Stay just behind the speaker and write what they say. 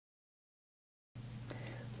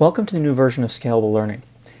Welcome to the new version of Scalable Learning.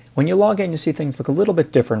 When you log in, you see things look a little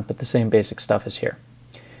bit different, but the same basic stuff is here.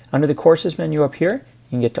 Under the Courses menu up here, you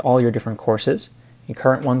can get to all your different courses. Your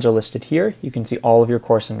current ones are listed here. You can see all of your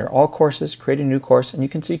courses under All Courses, create a new course, and you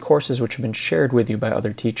can see courses which have been shared with you by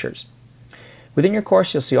other teachers. Within your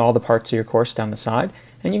course, you'll see all the parts of your course down the side,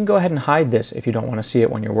 and you can go ahead and hide this if you don't want to see it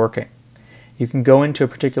when you're working. You can go into a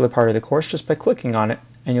particular part of the course just by clicking on it,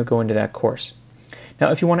 and you'll go into that course. Now,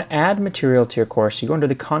 if you want to add material to your course, you go under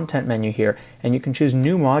the Content menu here, and you can choose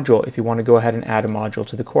New Module if you want to go ahead and add a module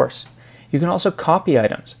to the course. You can also copy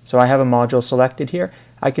items. So I have a module selected here.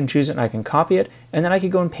 I can choose it and I can copy it, and then I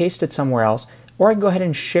could go and paste it somewhere else, or I can go ahead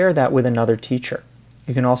and share that with another teacher.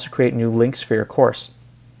 You can also create new links for your course.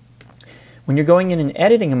 When you're going in and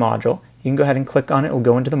editing a module, you can go ahead and click on it. It will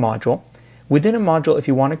go into the module. Within a module, if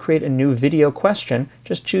you want to create a new video question,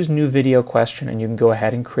 just choose New Video Question, and you can go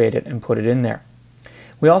ahead and create it and put it in there.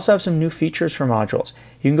 We also have some new features for modules.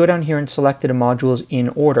 You can go down here and select that a module is in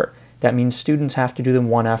order. That means students have to do them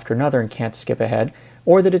one after another and can't skip ahead,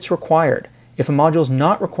 or that it's required. If a module is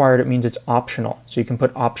not required, it means it's optional, so you can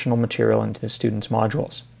put optional material into the students'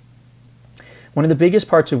 modules. One of the biggest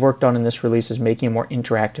parts we've worked on in this release is making it more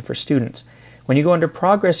interactive for students. When you go under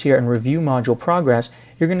Progress here and Review Module Progress,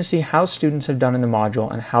 you're going to see how students have done in the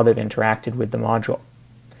module and how they've interacted with the module.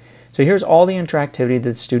 So here's all the interactivity that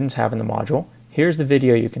the students have in the module. Here's the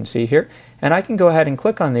video you can see here, and I can go ahead and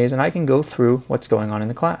click on these and I can go through what's going on in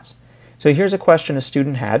the class. So here's a question a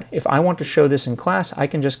student had. If I want to show this in class, I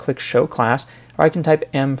can just click Show Class, or I can type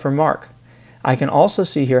M for Mark. I can also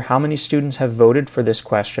see here how many students have voted for this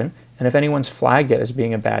question, and if anyone's flagged it as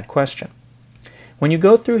being a bad question. When you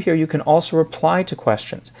go through here, you can also reply to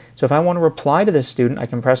questions. So if I want to reply to this student, I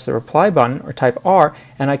can press the reply button or type R,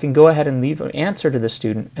 and I can go ahead and leave an answer to the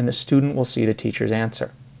student, and the student will see the teacher's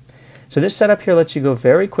answer. So this setup here lets you go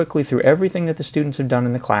very quickly through everything that the students have done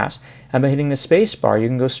in the class, and by hitting the space bar, you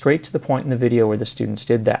can go straight to the point in the video where the students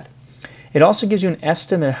did that. It also gives you an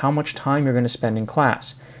estimate of how much time you're going to spend in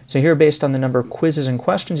class. So here, based on the number of quizzes and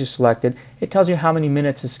questions you selected, it tells you how many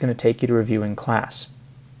minutes it's going to take you to review in class.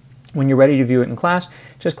 When you're ready to view it in class,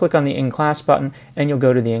 just click on the In Class button, and you'll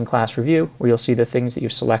go to the In Class Review, where you'll see the things that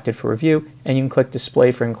you've selected for review, and you can click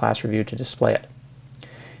Display for In Class Review to display it.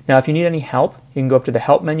 Now, if you need any help, you can go up to the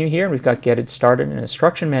Help menu here, and we've got Get It Started and an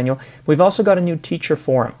instruction manual. We've also got a new teacher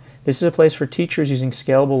forum. This is a place for teachers using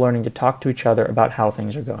Scalable Learning to talk to each other about how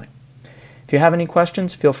things are going. If you have any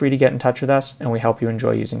questions, feel free to get in touch with us, and we hope you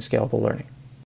enjoy using Scalable Learning.